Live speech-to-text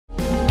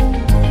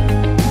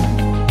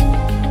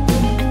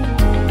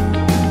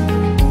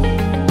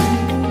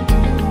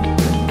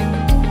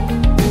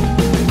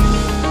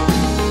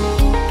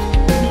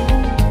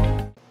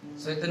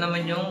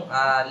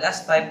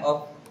last type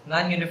of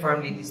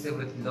non-uniformly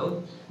distributed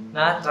load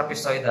na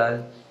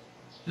trapezoidal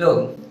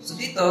load. So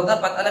dito,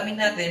 dapat alam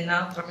natin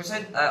na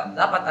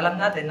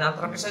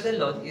trapezoidal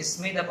load is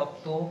made up of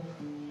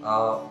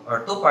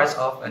two parts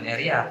of an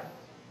area.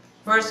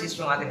 First is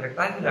yung ating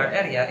rectangular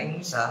area, and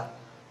yung isa,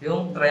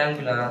 yung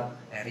triangular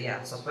area.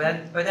 So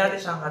pwede natin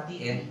siyang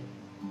hatiin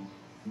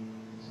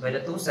by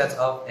the two sets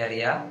of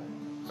area.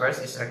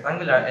 First is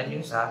rectangular and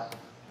yung isa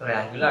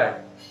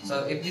triangular.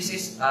 So if this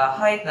is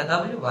height na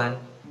W1,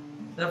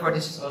 therefore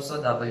this is also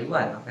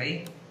W1,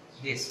 okay?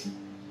 This.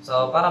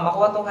 So para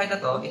makuha tong height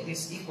na to, it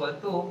is equal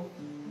to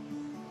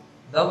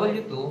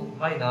W2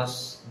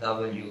 minus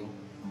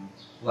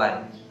W1.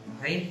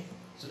 Okay?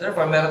 So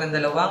therefore, meron tayong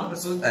dalawang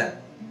resultant.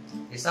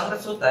 Isang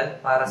resultant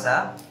para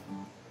sa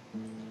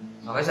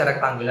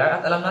rectangular,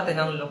 at alam natin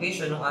ang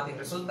location ng ating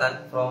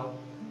resultant from,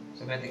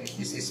 so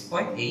this is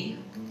point A,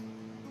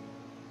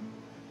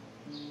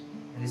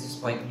 and this is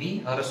point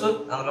B. Ang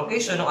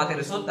location ng ating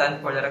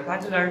resultant for the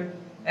rectangular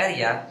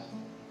area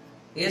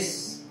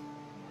is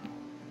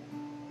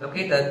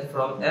located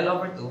from L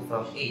over 2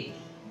 from A.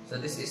 So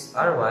this is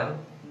R1.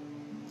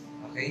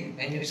 Okay?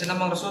 And yung isa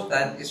namang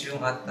resultant is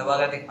yung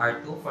tawagan natin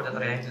R2 for the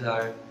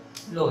triangular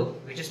load,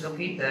 which is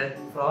located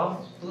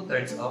from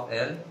 2/3 of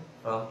L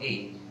from A.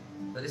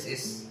 So this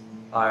is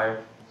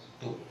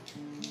R2.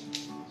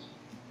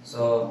 So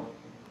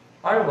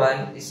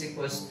R1 is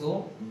equals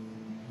to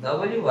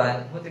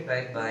W1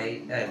 multiplied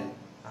by L.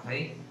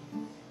 Okay?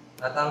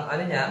 At ang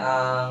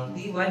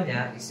T1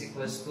 niya is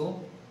equals to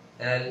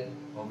L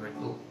over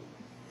 2.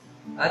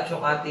 At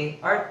yung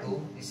ating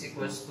R2 is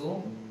equals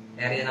to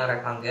area ng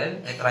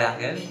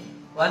triangle,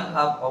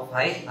 1/2 of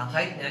height. Ang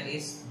height niya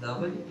is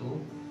W2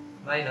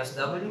 minus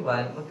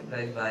W1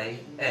 multiplied by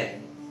L.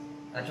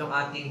 At yung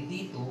ating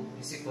T2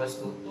 is equals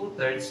to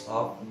 2/3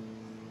 of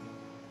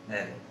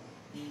L.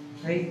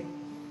 Okay?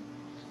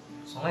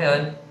 So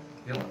ngayon,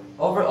 yung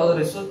overall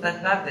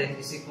resultant natin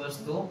is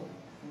equals to,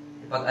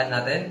 ipag-add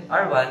natin,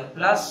 R1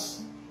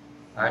 plus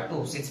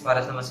R2, since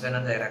para naman sila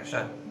ng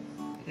direction.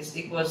 It is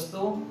equals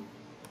to,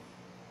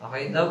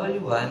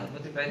 W1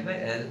 multiplied by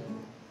L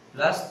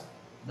plus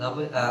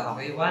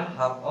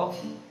 1/2 of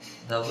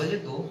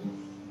W2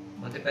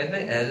 multiplied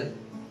by L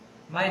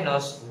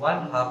minus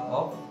 1/2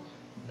 of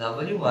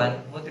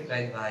W1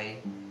 multiplied by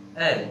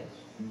L.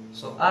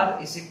 So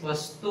R is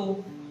equals to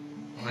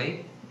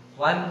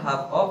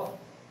 1/2 of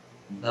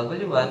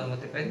W1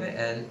 multiplied by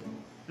L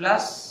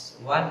plus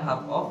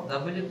 1/2 of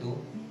W2.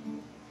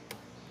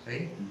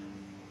 Okay?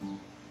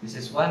 This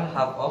is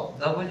 1/2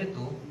 of W2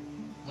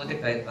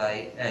 multiplied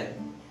by L.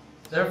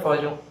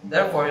 Therefore,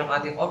 yung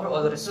ating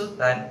overall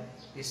resultant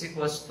is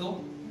equals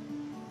to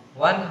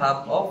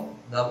 1/2 of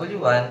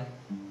W1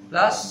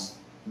 plus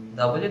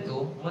W2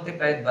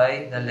 multiplied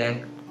by the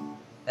length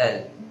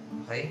L.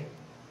 Okay?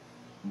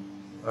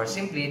 Or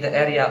simply, the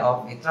area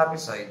of a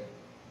trapezoid.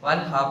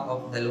 1/2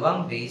 of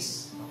dalawang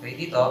base. Okay,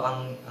 dito,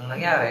 ang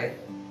nangyari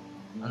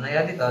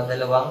dito,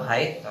 dalawang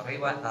height.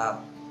 Okay,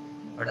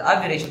 or the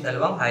average of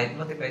dalawang height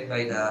multiplied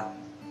by the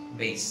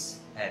base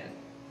L.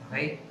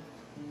 Okay?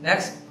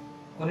 Next,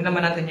 kunin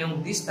naman natin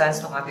yung distance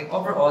ng ating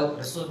overall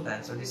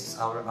resultant. So, this is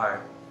our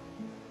R.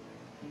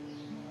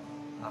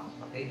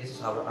 Okay, this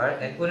is our R.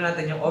 And kunin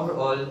natin yung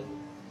overall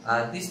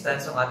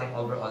distance ng ating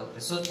overall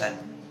resultant.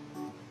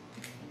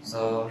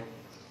 So,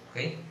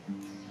 okay.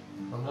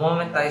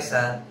 Mag-moment tayo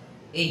sa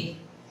A.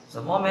 So,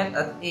 moment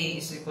at A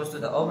is equals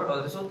to the overall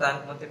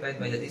resultant multiplied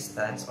by the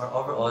distance or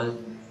overall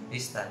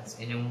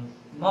distance. And yung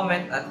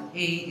moment at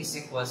A is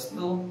equals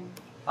to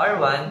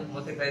R1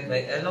 multiplied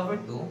by L over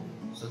 2.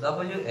 So,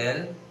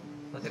 WL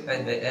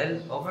multiplied by L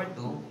over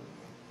 2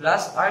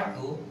 plus R2,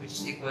 which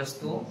is equals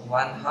to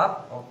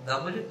 1/2 of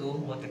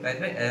W2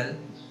 multiplied by L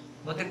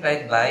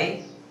multiplied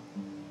by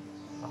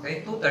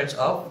 2/3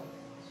 of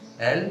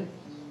L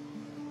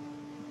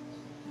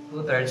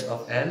 2/3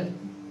 of L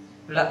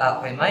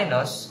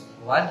minus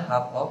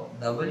 1/2 of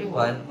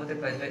W1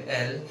 multiplied by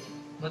L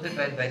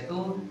multiplied by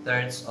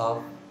 2/3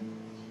 of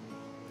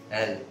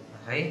L.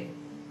 Okay?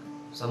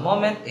 So,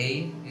 moment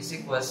A is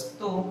equals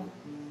to,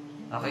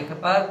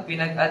 kapag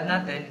pinag-add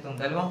natin itong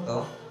dalawang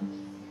to,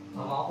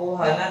 ang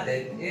makukuha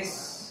natin is,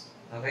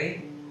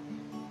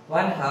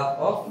 1/2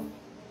 of,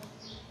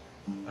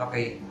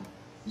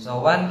 so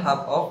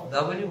 1/2 of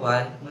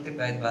W1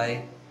 multiplied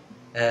by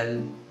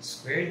L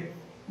squared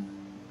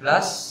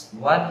plus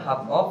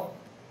 1/2 of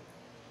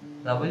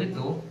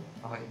W2,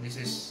 this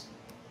is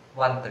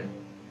 1/3,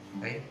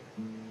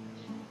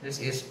 this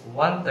is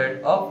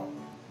 1/3 of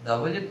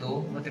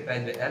W2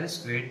 multiplied by L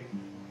squared,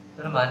 ito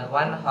naman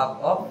 1/2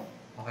 of,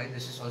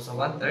 this is also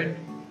 1/3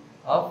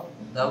 of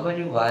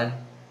W1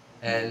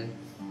 L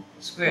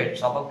squared.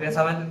 So, pag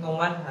pinasama natin itong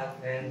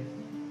 1/2 and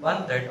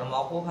 1/3, ang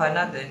makukuha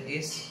natin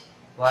is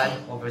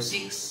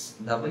 1/6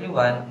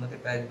 W1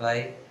 multiplied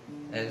by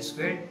L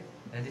squared,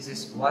 and this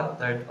is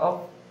 1/3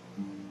 of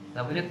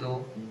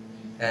W2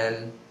 L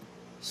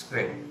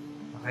squared.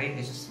 Okay,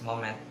 this is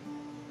moment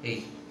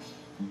A.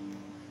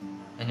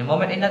 And yung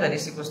moment A natin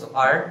is equals to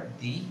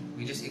RD,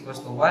 which is equals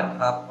to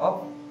 1/2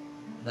 of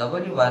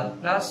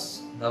W1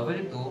 plus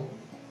W2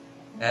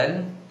 L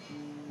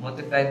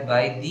multiplied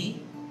by D,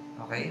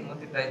 okay,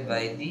 multiplied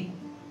by D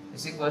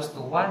is equals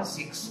to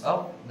 1/6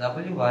 of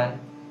W1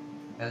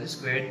 L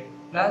squared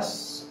plus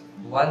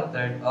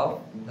 1/3 of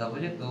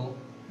W2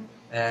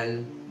 L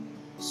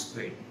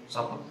squared.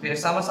 So,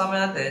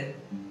 pinagsama-sama natin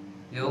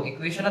yung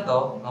equation na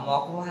to, ang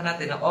makukuha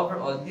natin na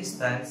overall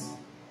distance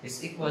is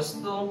equals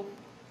to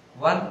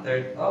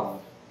 1/3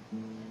 of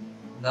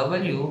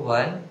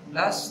W1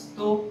 plus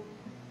 2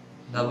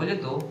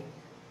 W2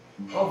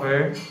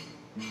 over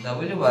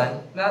W1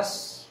 plus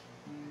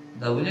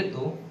W2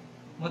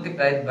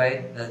 multiplied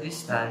by the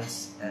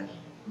distance L.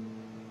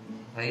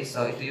 Okay,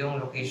 so ito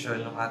yung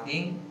location ng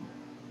ating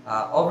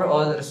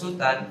overall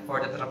resultant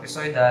for the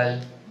trapezoidal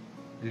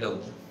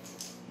load.